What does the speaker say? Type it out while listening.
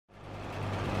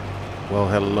Well,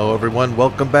 hello everyone.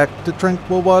 Welcome back to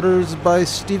Tranquil Waters by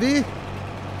Stevie.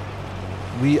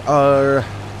 We are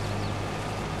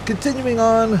continuing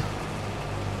on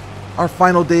our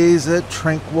final days at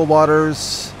Tranquil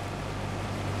Waters.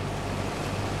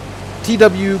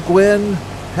 TW Gwen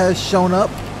has shown up.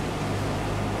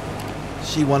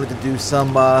 She wanted to do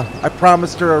some, I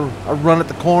promised her a run at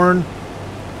the corn.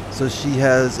 So she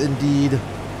has indeed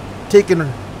taken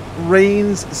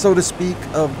reins, so to speak,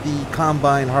 of the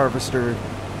combine harvester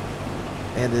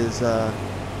and is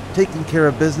taking care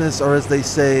of business, or as they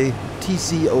say,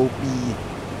 TCOB.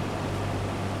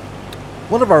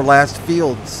 One of our last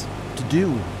fields to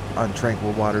do on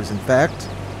Tranquil Waters, in fact.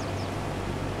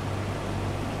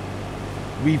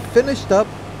 We finished up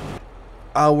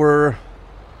our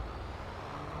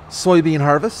soybean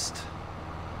harvest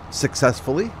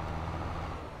successfully.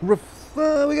 We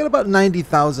got about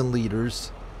 90,000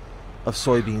 liters of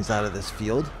soybeans out of this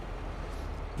field,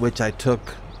 which I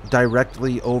took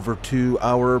directly over to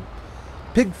our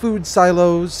pig food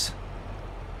silos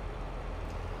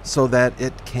so that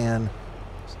it can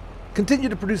continue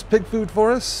to produce pig food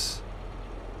for us.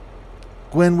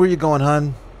 Gwen, where you going,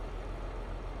 hun?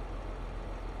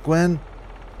 Gwen?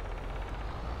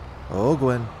 Oh,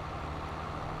 Gwen.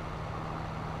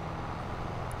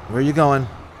 Where you going?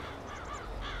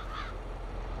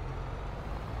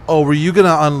 Oh, were you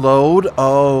gonna unload?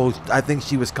 Oh, I think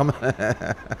she was coming.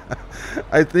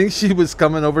 I think she was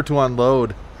coming over to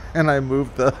unload, and I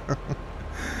moved the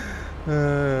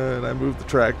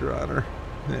tractor on her.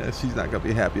 Yeah, she's not gonna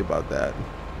be happy about that.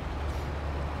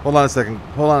 Hold on a second.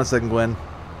 Hold on a second, Gwen.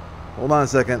 Hold on a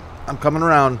second. I'm coming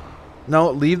around.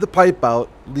 No, leave the pipe out.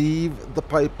 Leave the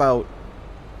pipe out.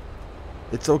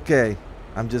 It's okay.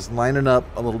 I'm just lining up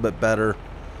a little bit better.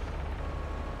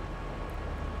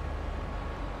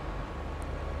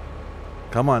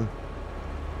 Come on.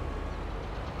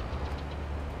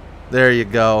 There you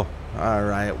go. All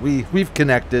right, we've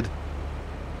connected.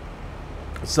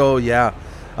 So yeah,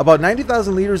 about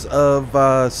 90,000 liters of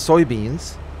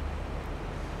soybeans,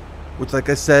 which, like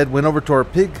I said, went over to our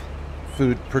pig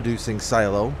food producing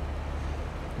silo,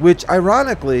 which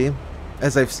ironically,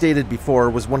 as I've stated before,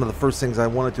 was one of the first things I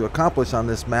wanted to accomplish on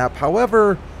this map.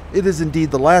 However, it is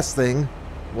indeed the last thing,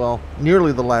 well,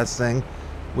 nearly the last thing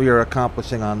we are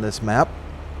accomplishing on this map.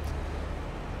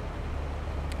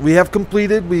 We have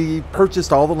completed, we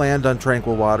purchased all the land on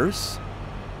Tranquil Waters.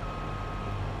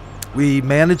 We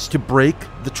managed to break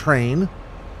the train,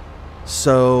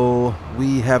 so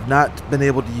we have not been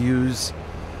able to use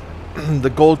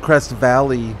the Goldcrest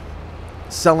Valley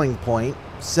selling point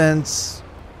since,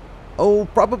 oh,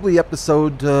 probably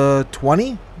episode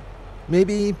 20,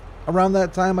 maybe around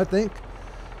that time, I think.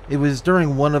 It was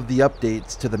during one of the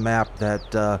updates to the map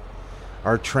that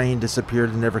our train disappeared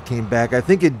and never came back. I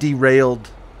think it derailed.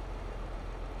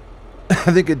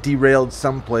 I think it derailed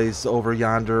someplace over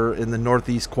yonder in the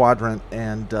northeast quadrant,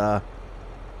 and that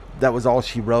was all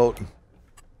she wrote.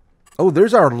 Oh,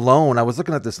 there's our loan. I was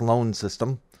looking at this loan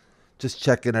system, just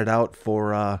checking it out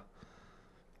for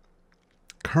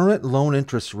current loan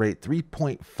interest rate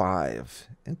 3.5.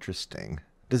 Interesting.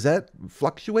 Does that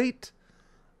fluctuate?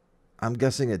 I'm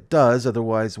guessing it does,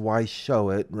 otherwise why show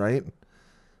it, right?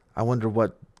 I wonder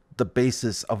what the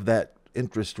basis of that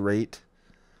interest rate.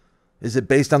 Is it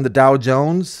based on the Dow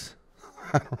Jones?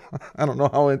 I don't know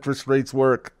how interest rates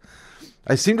work.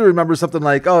 I seem to remember something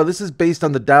like, oh, this is based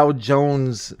on the Dow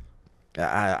Jones.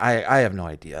 I have no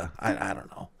idea. I don't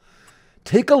know.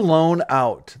 Take a loan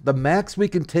out. The max we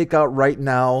can take out right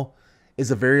now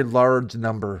is a very large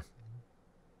number.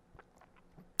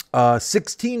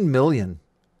 16 million.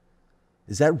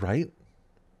 Is that right?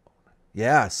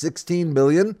 Yeah,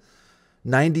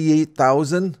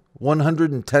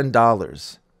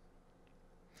 $16,098,110.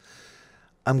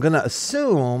 I'm going to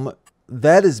assume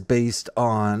that is based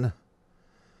on...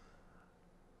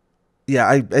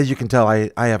 Yeah, as you can tell, I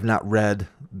have not read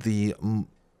the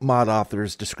mod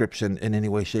author's description in any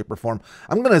way, shape, or form.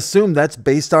 I'm going to assume that's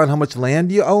based on how much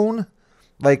land you own.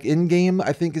 Like in-game,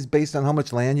 I think, is based on how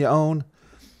much land you own.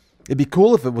 It'd be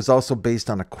cool if it was also based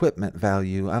on equipment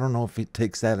value. I don't know if it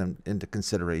takes that into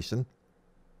consideration.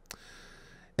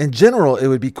 In general, it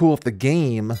would be cool if the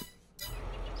game...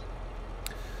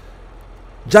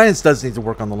 Giants does need to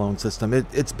work on the loan system.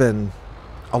 It's been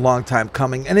a long time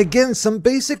coming. And again, some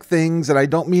basic things, and I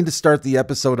don't mean to start the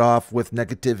episode off with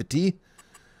negativity.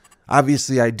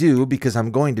 Obviously, I do, because I'm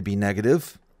going to be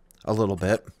negative a little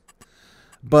bit.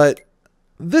 But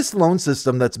this loan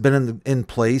system that's been in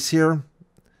place here,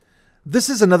 this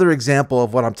is another example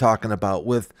of what I'm talking about,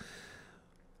 with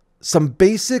some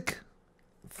basic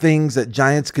things that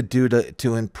Giants could do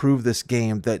to improve this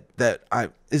game that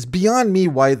is beyond me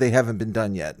why they haven't been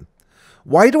done yet.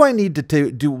 Why do I need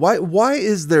to do why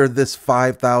is there this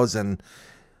 5,000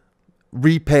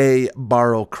 repay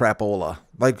borrow crapola,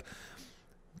 like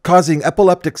causing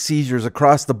epileptic seizures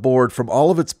across the board from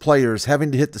all of its players,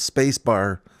 having to hit the space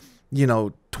bar, you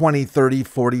know, 20, 30,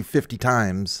 40, 50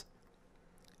 times.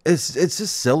 It's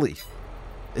just silly.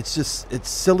 It's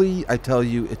silly. I tell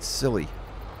you, it's silly.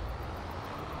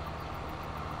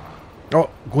 Oh,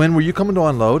 Gwen, were you coming to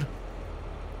unload?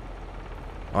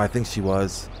 Oh, I think she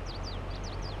was.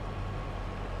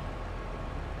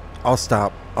 I'll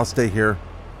stop. I'll stay here.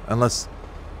 Unless...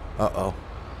 Uh-oh.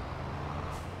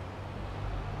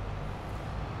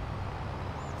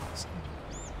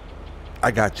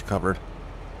 I got you covered.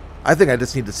 I think I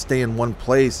just need to stay in one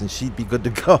place and she'd be good to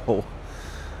go.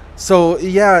 So,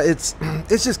 yeah, it's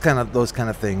just kind of those kind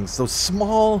of things. Those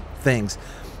small things.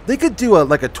 They could do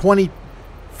like a 20...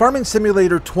 Farming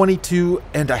Simulator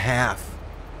 22.5.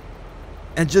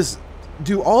 And just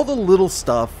do all the little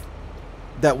stuff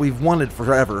that we've wanted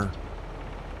forever.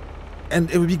 And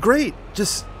it would be great.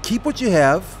 Just keep what you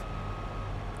have.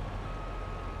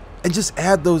 And just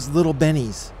add those little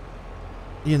bennies.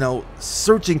 You know,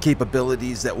 searching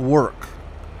capabilities that work.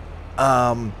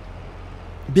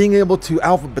 Being able to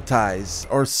alphabetize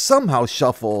or somehow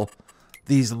shuffle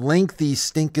these lengthy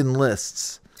stinking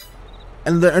lists.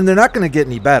 And they're not going to get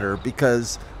any better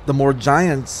because the more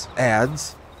Giants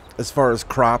adds, as far as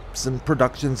crops and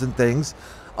productions and things.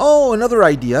 Oh, another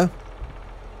idea.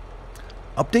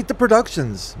 Update the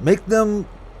productions. Make them,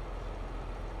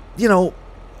 you know,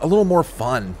 a little more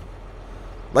fun.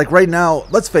 Like right now,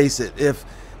 let's face it,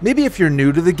 maybe if you're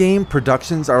new to the game,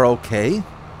 productions are okay.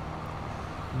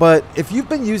 But if you've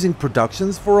been using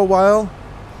productions for a while,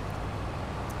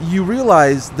 you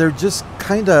realize they're just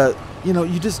kind of, you know,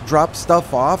 you just drop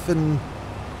stuff off and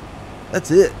that's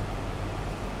it.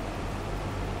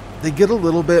 They get a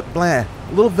little bit blah, a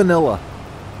little vanilla.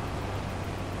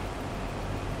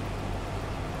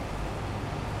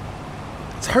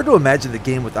 It's hard to imagine the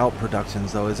game without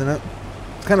productions though, isn't it?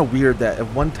 It's kind of weird that at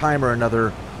one time or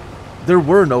another, there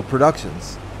were no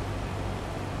productions.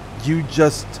 You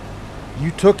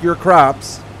took your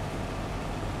crops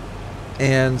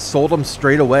and sold them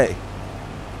straight away.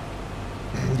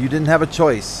 You didn't have a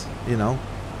choice, you know.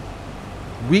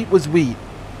 Wheat was wheat.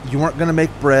 You weren't going to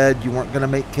make bread. You weren't going to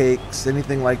make cakes,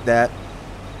 anything like that.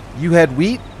 You had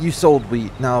wheat, you sold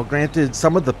wheat. Now, granted,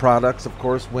 some of the products, of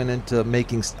course, went into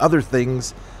making other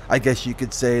things, I guess you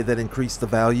could say, that increased the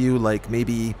value, like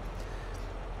maybe,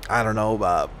 I don't know,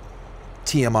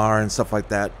 TMR and stuff like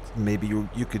that. Maybe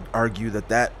you could argue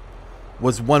that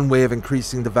was one way of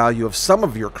increasing the value of some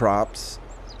of your crops.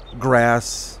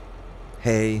 Grass,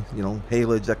 hay, you know,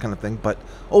 haylage, that kind of thing. But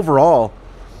overall,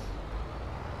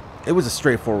 it was a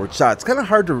straightforward shot. It's kind of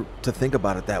hard to think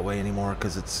about it that way anymore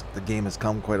because the game has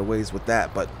come quite a ways with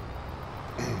that. But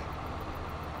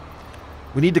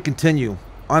we need to continue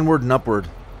onward and upward.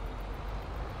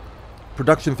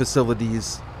 Production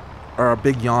facilities are a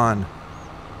big yawn.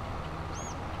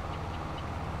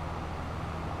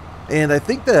 And I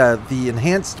think that the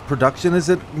enhanced production, is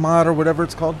it mod or whatever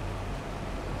it's called,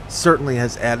 certainly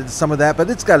has added some of that, but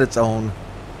it's got its own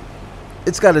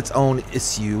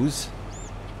issues.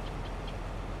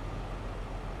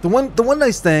 The one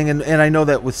nice thing, and I know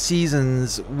that with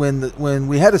Seasons, when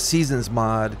we had a Seasons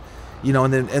mod, you know,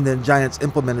 and then Giants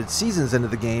implemented Seasons into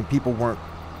the game, people weren't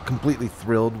completely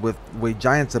thrilled with the way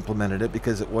Giants implemented it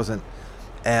because it wasn't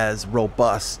as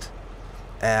robust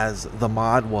as the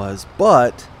mod was.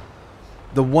 But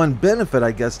the one benefit,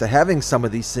 I guess, to having some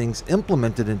of these things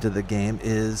implemented into the game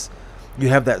is you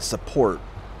have that support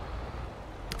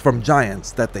from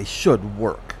Giants that they should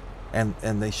work, and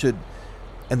they should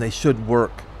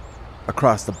work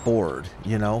across the board,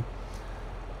 you know.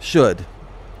 Should.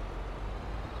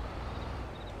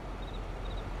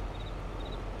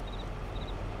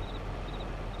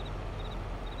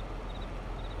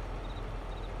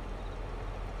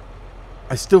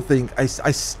 I still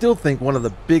think one of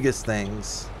the biggest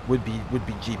things would be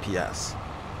GPS.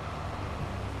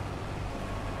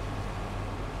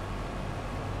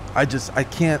 I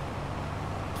can't,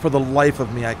 for the life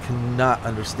of me, I cannot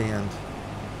understand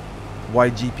why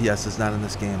GPS is not in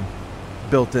this game.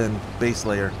 Built-in base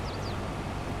layer.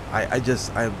 I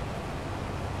just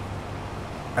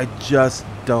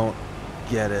don't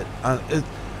get it.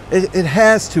 It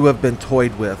has to have been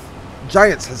toyed with.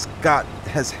 Giants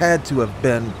has had to have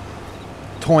been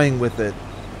toying with it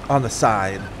on the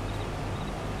side.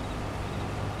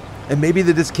 And maybe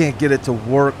they just can't get it to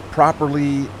work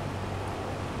properly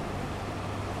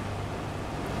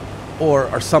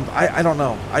or something. I don't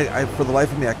know. I for the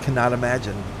life of me, I cannot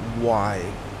imagine why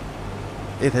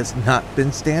it has not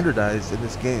been standardized in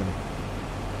this game.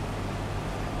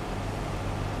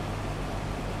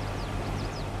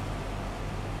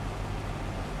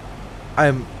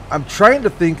 I'm trying to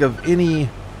think of any.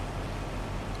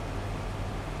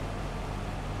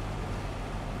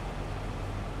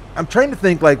 I'm trying to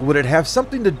think, like, would it have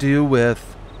something to do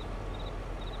with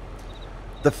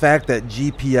the fact that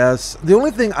GPS... The only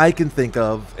thing I can think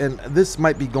of, and this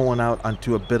might be going out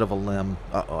onto a bit of a limb.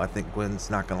 Uh-oh, I think Gwen's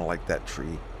not going to like that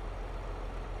tree.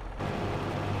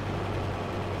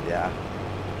 Yeah.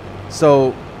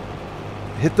 So,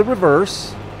 hit the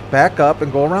reverse, back up,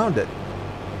 and go around it.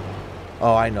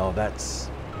 Oh, I know. That's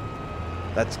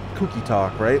kooky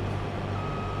talk, right?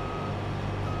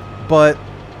 But...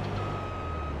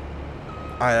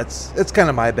 it's kind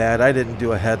of my bad. I didn't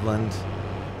do a headland.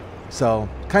 So,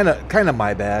 kind of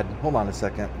my bad. Hold on a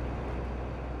second.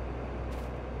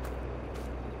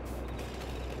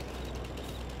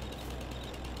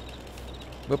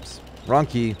 Whoops. Wrong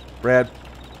key. Brad.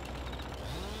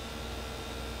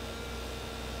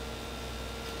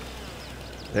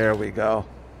 There we go.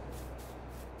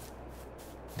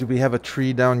 Do we have a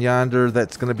tree down yonder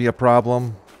that's going to be a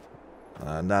problem?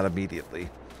 Not immediately.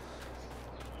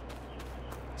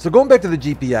 So going back to the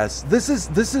GPS, this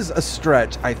is a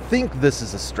stretch. I think this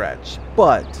is a stretch,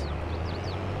 but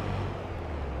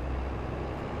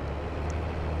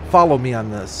follow me on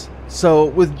this. So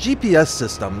with GPS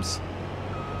systems,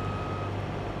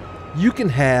 you can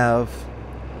have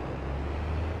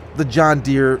the John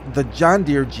Deere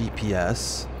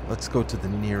GPS. Let's go to the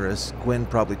nearest. Gwen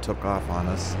probably took off on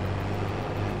us.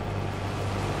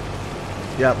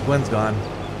 Yeah, Gwen's gone.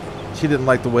 She didn't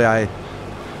like the way I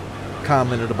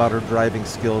commented about her driving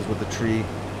skills with the tree.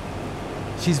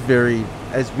 She's very,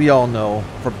 as we all know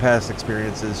from past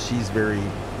experiences, she's very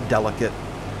delicate.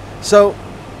 So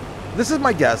this is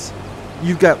my guess.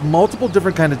 You've got multiple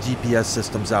different kind of GPS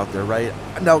systems out there, right?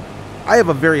 Now, I have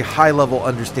a very high level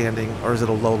understanding, or is it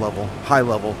a low level? High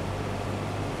level.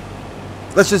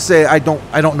 Let's just say I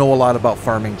don't know a lot about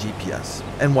farming GPS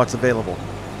and what's available.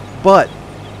 But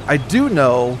I do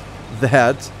know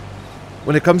that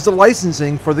when it comes to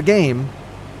licensing for the game,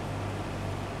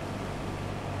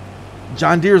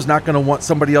 John Deere is not going to want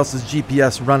somebody else's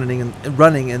GPS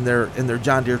running in their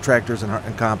John Deere tractors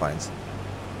and combines.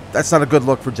 That's not a good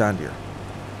look for John Deere.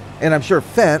 And I'm sure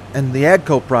Fent and the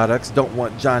AGCO products don't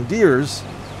want John Deere's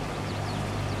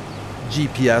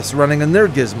GPS running in their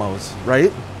gizmos,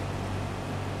 right?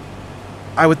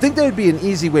 I would think there would be an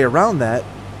easy way around that,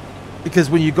 because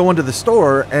when you go into the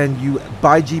store and you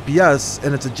buy GPS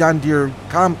and it's a John Deere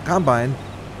combine,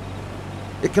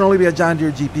 it can only be a John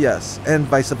Deere GPS, and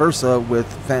vice versa with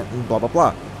Fent and blah blah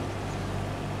blah.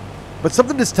 But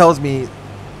something just tells me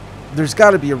there's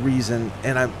got to be a reason,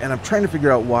 and I'm trying to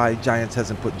figure out why Giants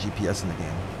hasn't put GPS in the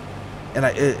game, and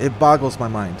it boggles my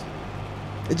mind.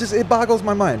 It boggles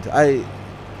my mind.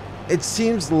 It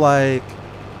seems like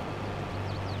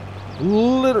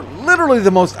literally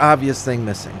the most obvious thing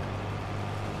missing.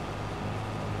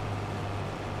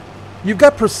 You've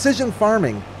got precision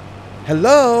farming.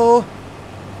 Hello?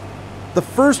 The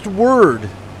first word.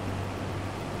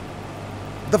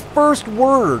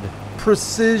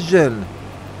 Precision.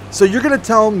 So you're going to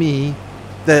tell me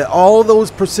that all those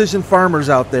precision farmers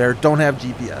out there don't have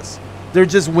GPS. They're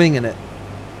just winging it.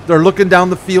 They're looking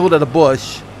down the field at a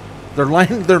bush. They're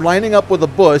lining up with a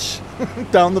bush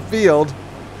down the field.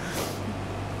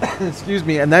 Excuse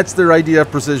me, and that's their idea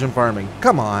of precision farming.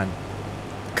 Come on.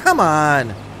 Come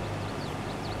on.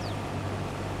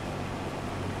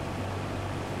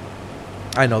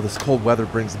 I know this cold weather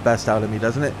brings the best out of me,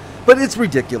 doesn't it? But it's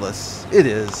ridiculous. It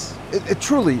is. It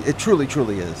truly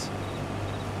is.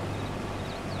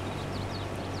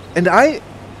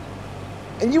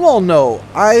 And you all know,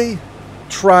 I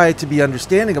try to be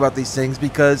understanding about these things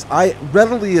because I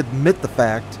readily admit the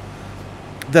fact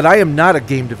that I am not a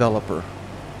game developer.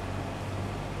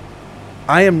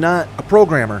 I am not a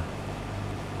programmer.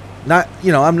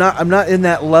 I'm not in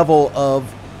that level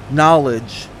of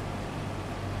knowledge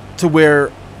to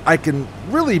where I can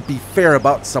really be fair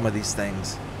about some of these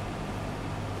things.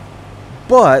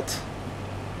 But,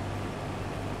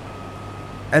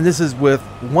 and this is with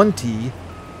one T,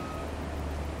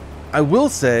 I will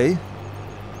say,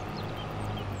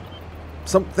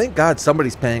 thank God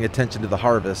somebody's paying attention to the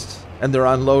harvest and they're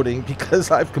unloading,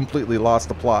 because I've completely lost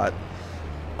the plot.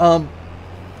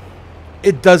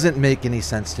 It doesn't make any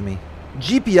sense to me.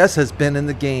 GPS has been in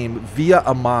the game via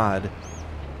a mod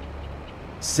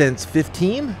since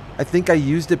 15. I think I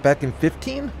used it back in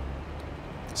 15.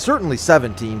 Certainly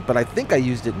 17, but I think I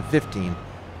used it in 15.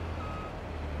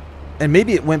 And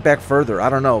maybe it went back further. I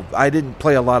don't know. I didn't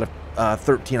play a lot of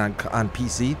 13 on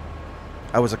PC.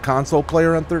 I was a console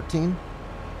player on 13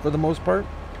 for the most part.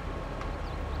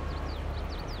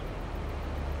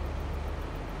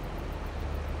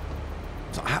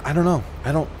 So I don't know.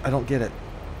 I don't get it.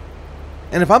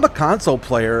 And if I'm a console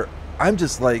player, I'm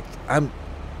just like I'm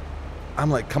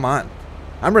like, come on.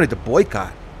 I'm ready to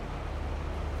boycott.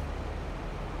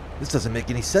 This doesn't make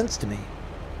any sense to me.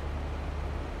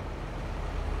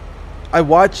 I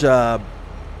watch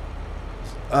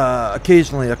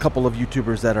occasionally a couple of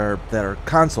YouTubers that are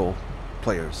console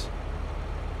players,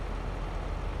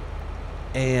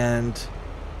 and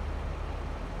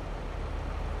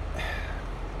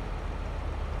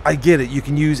I get it. You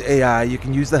can use AI, you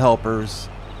can use the helpers,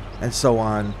 and so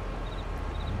on,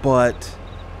 but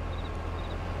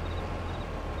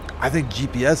I think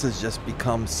GPS has just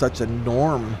become such a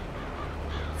norm.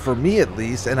 For me at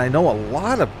least, and I know a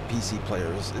lot of PC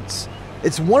players,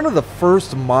 it's one of the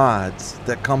first mods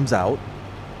that comes out.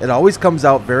 It always comes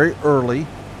out very early,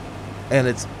 and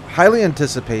it's highly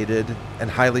anticipated and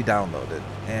highly downloaded.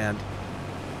 And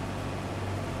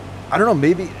I don't know,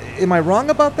 maybe, am I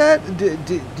wrong about that?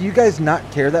 Do you guys not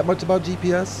care that much about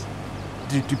GPS?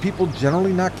 Do people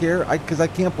generally not care? Because I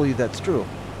can't believe that's true.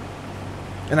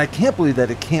 And I can't believe that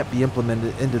it can't be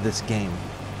implemented into this game.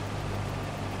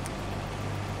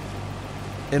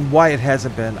 And why it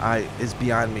hasn't been is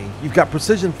beyond me. You've got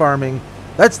precision farming.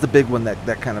 That's the big one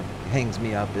that kind of hangs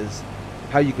me up, is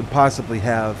how you can possibly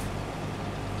have,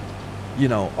 you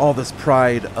know, all this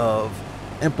pride of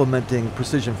implementing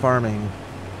precision farming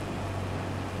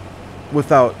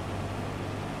without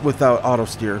auto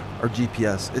steer or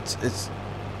GPS. It's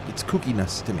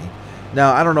kookiness to me.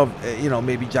 Now, I don't know, you know,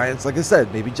 maybe Giants, like I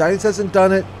said, maybe Giants hasn't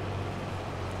done it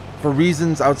for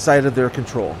reasons outside of their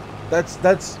control.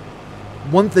 That's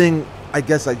one thing I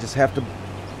guess I just have to...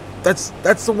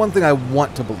 That's the one thing I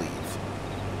want to believe.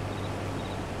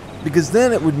 Because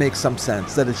then it would make some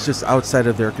sense that it's just outside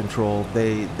of their control.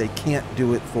 They can't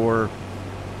do it for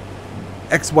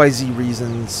XYZ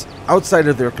reasons outside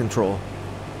of their control.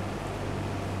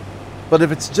 But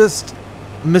if it's just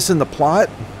missing the plot...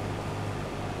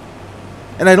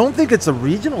 And I don't think it's a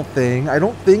regional thing. I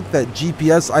don't think that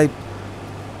GPS...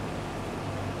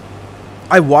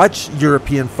 I watch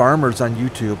European farmers on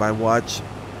YouTube. I watch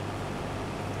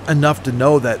enough to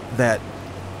know that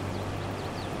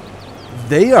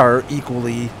they are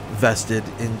equally vested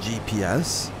in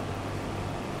GPS.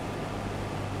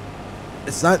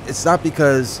 It's not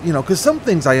because, you know, because some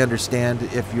things I understand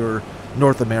if you're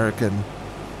North American,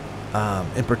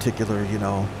 in particular, you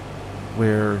know,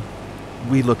 where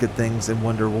we look at things and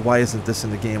wonder, well, why isn't this in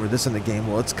the game or this in the game?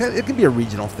 Well, it can be a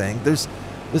regional thing. This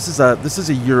is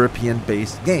a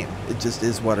European-based game. It just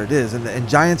is what it is. And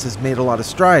Giants has made a lot of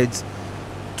strides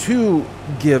to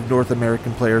give North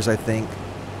American players, I think,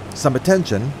 some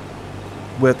attention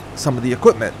with some of the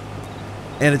equipment.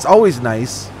 And it's always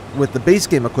nice with the base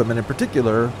game equipment in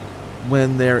particular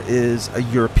when there is a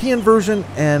European version,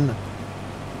 and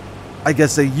I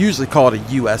guess they usually call it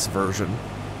a US version,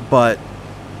 but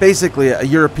basically a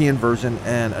European version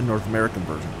and a North American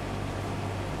version.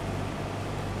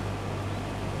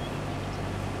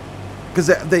 Because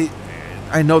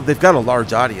I know they've got a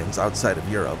large audience outside of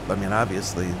Europe. I mean,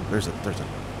 obviously, there's a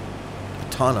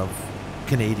ton of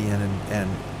Canadian and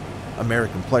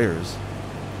American players.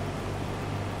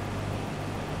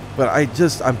 But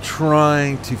I'm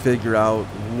trying to figure out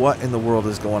what in the world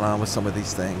is going on with some of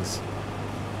these things.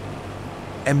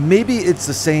 And maybe it's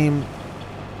the same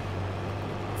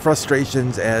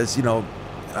frustrations as, you know,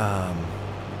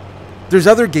 there's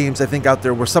other games I think out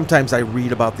there where sometimes I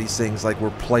read about these things, like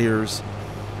where players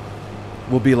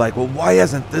will be like, well, why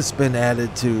hasn't this been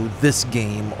added to this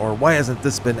game? Or why hasn't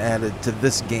this been added to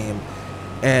this game?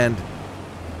 And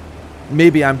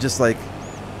maybe I'm just like,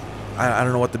 I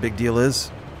don't know what the big deal is,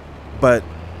 but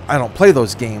I don't play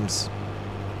those games.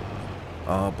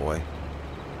 Oh boy.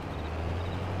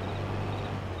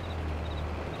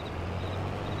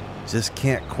 Just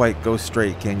can't quite go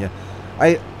straight, can you?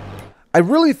 I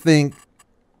really think,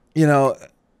 you know,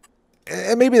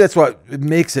 and maybe that's what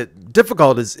makes it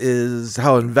difficult is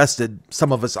how invested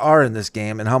some of us are in this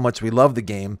game and how much we love the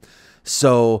game.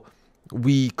 So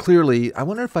we clearly, I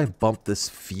wonder if I bumped this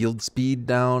field speed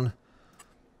down.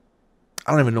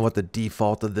 I don't even know what the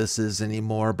default of this is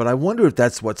anymore, but I wonder if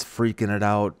that's what's freaking it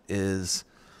out is.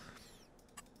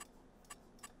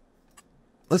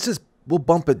 We'll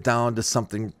bump it down to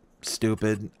something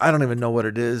stupid. I don't even know what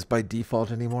it is by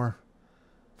default anymore.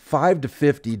 5 to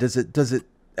 50. Does it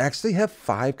actually have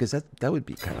 5? Because that would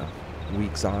be kind of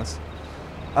weak sauce.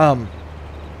 But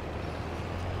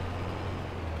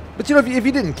you know, if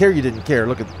you didn't care, you didn't care.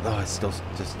 Look at, oh, it's still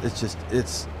just,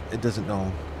 it doesn't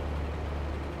know.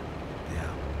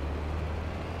 Yeah.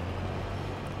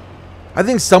 I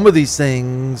think some of these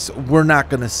things we're not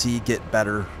going to see get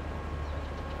better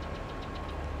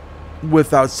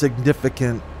without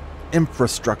significant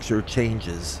infrastructure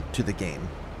changes to the game.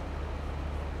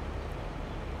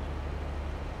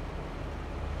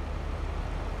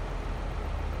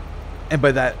 And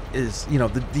by that is, you know,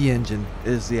 the engine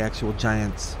is the actual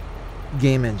Giants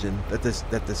game engine that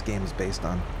this game is based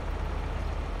on.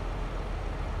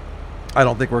 I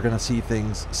don't think we're going to see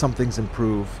some things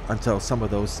improve until some of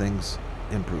those things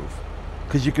improve,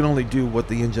 because you can only do what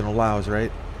the engine allows,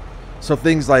 right? So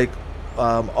things like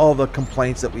all the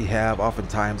complaints that we have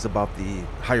oftentimes about the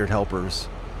hired helpers.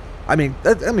 I mean,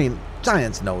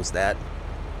 Giants knows that.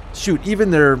 Shoot,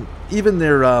 even their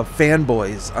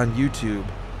fanboys on YouTube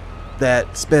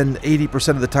that spend 80%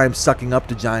 of the time sucking up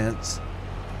to Giants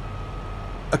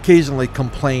occasionally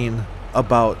complain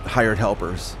about hired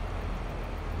helpers.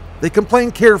 They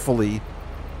complain carefully,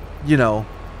 you know.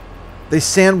 They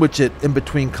sandwich it in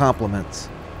between compliments.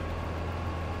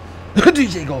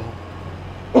 DJ go.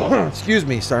 Excuse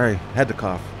me, sorry, had to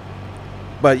cough.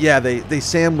 But yeah, they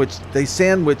sandwich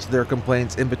their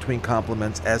complaints in between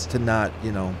compliments as to not,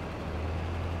 you know,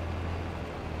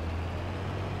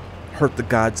 hurt the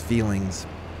gods' feelings.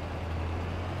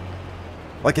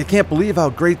 Like, I can't believe how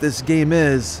great this game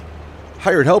is.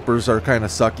 Hired helpers are kind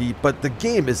of sucky, but the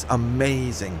game is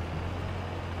amazing.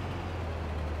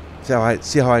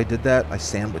 See how I did that? I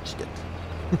sandwiched it.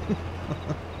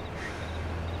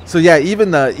 So yeah,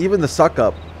 even the suck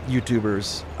up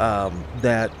YouTubers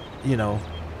that, you know,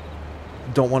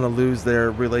 don't want to lose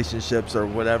their relationships or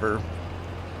whatever.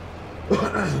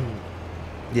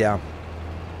 Yeah.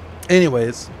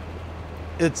 Anyways,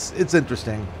 it's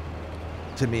interesting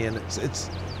to me, and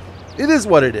it is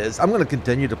what it is. I'm going to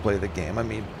continue to play the game. I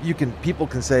mean, people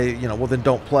can say, you know, well then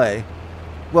don't play.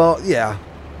 Well, yeah,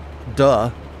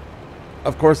 duh.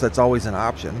 Of course, that's always an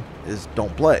option, is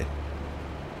don't play.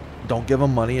 Don't give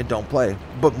them money and don't play.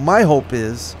 But my hope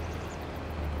is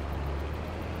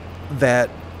that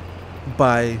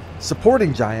by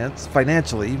supporting Giants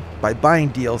financially, by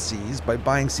buying DLCs, by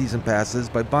buying season passes,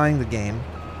 by buying the game,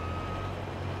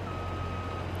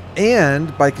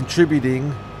 and by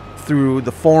contributing through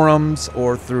the forums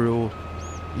or through,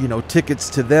 you know, tickets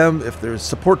to them, if there's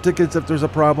support tickets, if there's a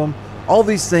problem, all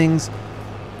these things,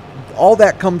 all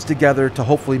that comes together to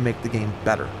hopefully make the game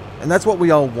better. And that's what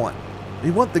we all want.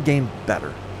 We want the game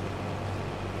better.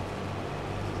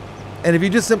 And if you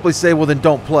just simply say, well, then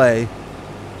don't play.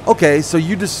 Okay, so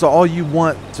you just saw all you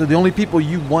want. So the only people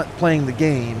you want playing the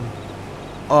game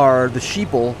are the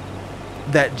sheeple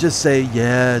that just say,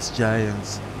 yes,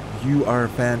 Giants, you are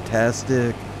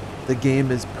fantastic. The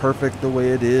game is perfect the way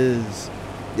it is.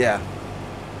 Yeah,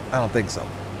 I don't think so.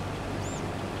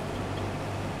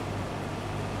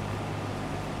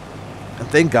 And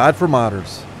thank God for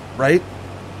modders, right?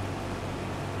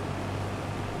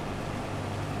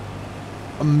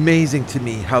 Amazing to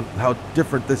me how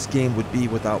different this game would be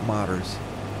without modders.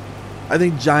 I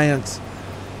think Giants,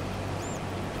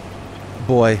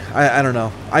 boy, I don't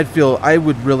know. I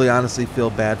would really honestly feel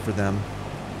bad for them.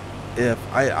 If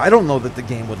I don't know that the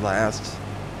game would last.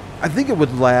 I think it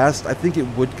would last. I think it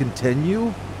would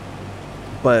continue.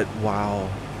 But wow,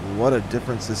 what a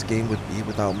difference this game would be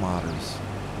without modders.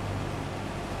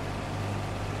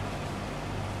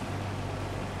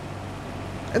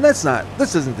 And this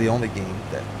isn't the only game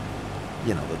that,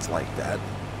 you know, that's like that.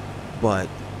 But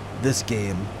this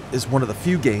game is one of the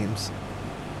few games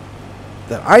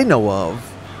that I know of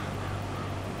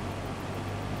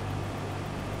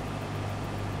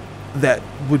that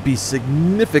would be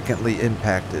significantly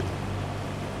impacted.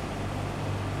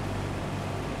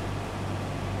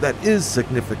 That is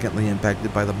significantly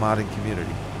impacted by the modding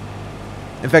community.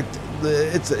 In fact,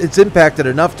 it's impacted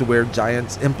enough to where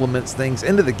Giants implements things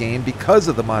into the game because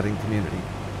of the modding community.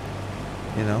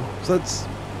 You know, so it's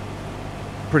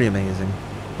pretty amazing.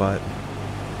 But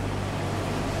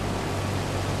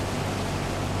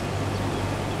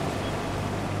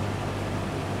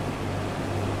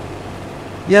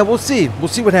yeah, we'll see. We'll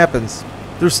see what happens.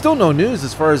 There's still no news,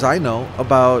 as far as I know,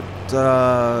 about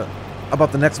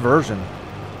the next version,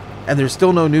 and there's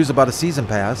still no news about a season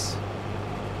pass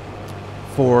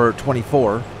for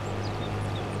 24.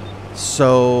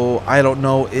 So I don't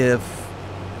know if,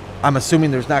 I'm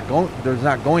assuming there's not going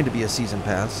to be a season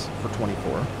pass for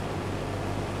 24.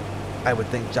 I would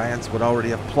think Giants would already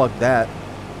have plugged that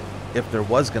if there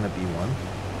was going to be one.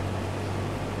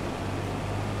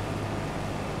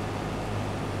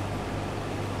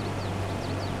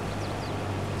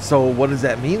 So what does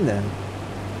that mean then?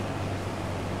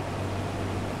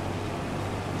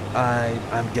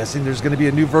 I'm guessing there's going to be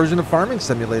a new version of Farming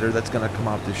Simulator that's going to come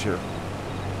out this year.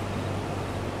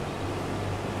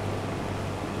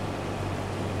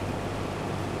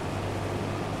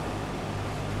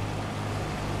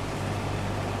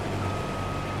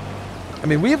 I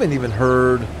mean, we haven't even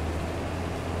heard...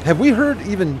 Have we heard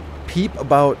even peep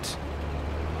about...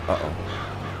 Uh-oh.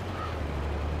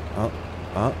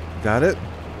 Got it?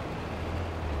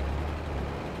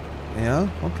 Yeah,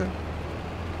 okay.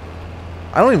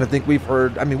 I don't even think we've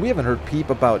heard... I mean, we haven't heard peep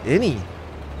about any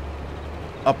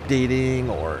updating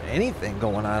or anything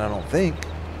going on, I don't think.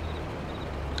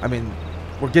 I mean,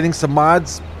 we're getting some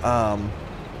mods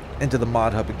into the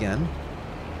mod hub again.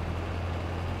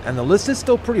 And the list is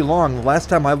still pretty long. The last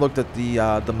time I looked at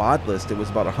the mod list, it was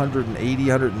about 180,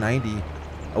 190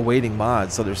 awaiting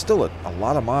mods. So there's still a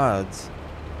lot of mods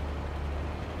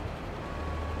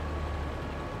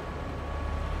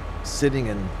sitting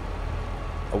and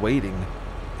awaiting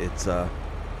its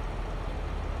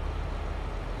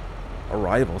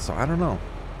arrival. So I don't know.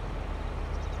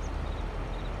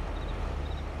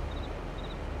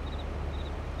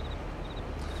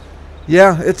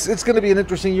 Yeah, it's going to be an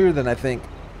interesting year then, I think.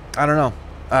 I don't know.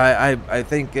 I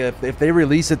think if they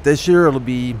release it this year, it'll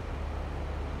be,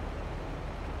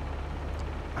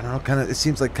 I don't know, kind of, it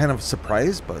seems like kind of a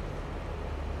surprise, but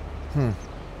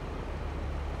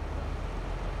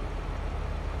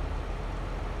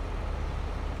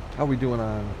How are we doing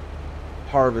on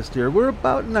harvest here? We're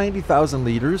about 90,000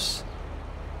 liters.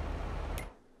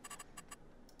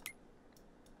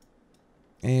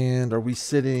 And are we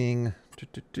sitting...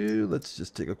 Let's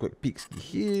just take a quick peek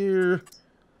here.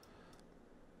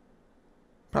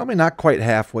 Probably not quite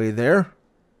halfway there.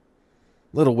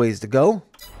 Little ways to go.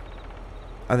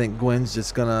 I think Gwen's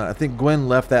just gonna... I think Gwen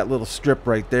left that little strip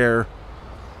right there.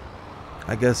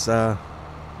 I guess we're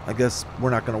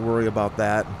not gonna worry about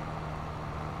that.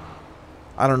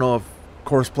 I don't know if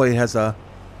Courseplay has an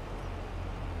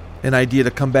idea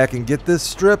to come back and get this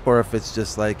strip, or if it's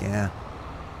just like, yeah,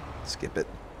 skip it.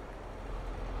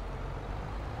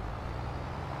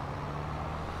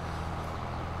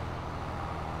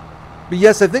 But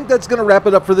yes, I think that's going to wrap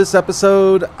it up for this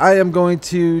episode. I am going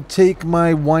to take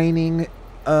my whining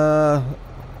home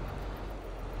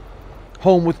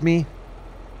with me.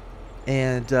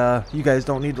 And you guys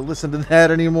don't need to listen to that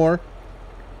anymore.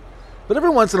 But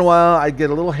every once in a while, I get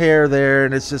a little hair there,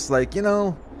 and it's just like, you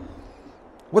know,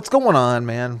 what's going on,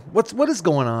 man? What is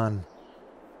going on?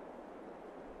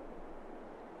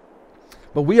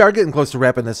 But we are getting close to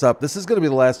wrapping this up. This is going to be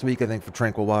the last week, I think, for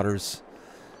Tranquil Waters.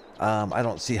 I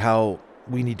don't see how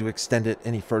we need to extend it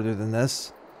any further than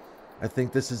this. I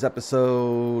think this is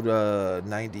episode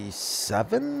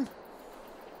 97.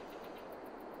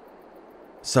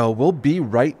 So we'll be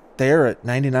right there at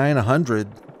 99, 100.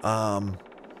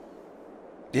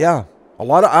 Yeah, a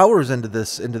lot of hours into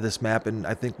this map, and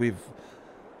I think we've...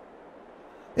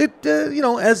 you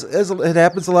know, as it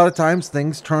happens a lot of times,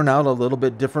 things turn out a little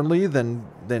bit differently than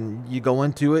you go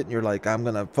into it, and you're like, I'm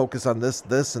gonna focus on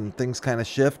this, and things kind of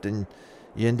shift, and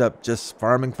you end up just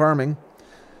farming.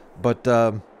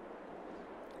 But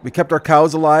we kept our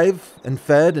cows alive and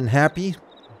fed and happy.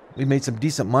 We made some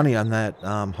decent money on that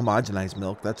homogenized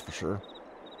milk, that's for sure.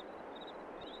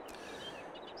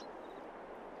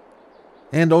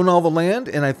 And own all the land,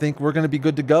 and I think we're gonna be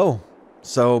good to go.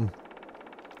 So...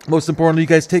 most importantly, you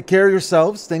guys take care of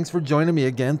yourselves. Thanks for joining me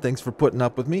again. Thanks for putting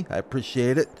up with me. I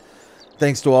appreciate it.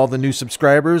 Thanks to all the new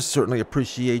subscribers. Certainly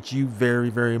appreciate you very,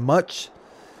 very much.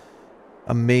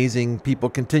 Amazing people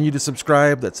continue to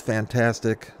subscribe. That's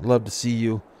fantastic. Love to see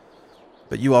you.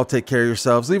 But you all take care of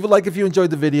yourselves. Leave a like if you enjoyed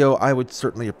the video. I would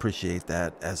certainly appreciate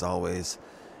that, as always.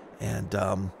 And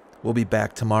we'll be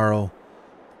back tomorrow.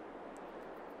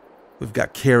 We've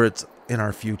got carrots in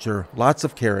our future. Lots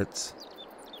of carrots.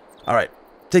 All right.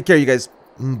 Take care, you guys.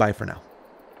 Bye for now.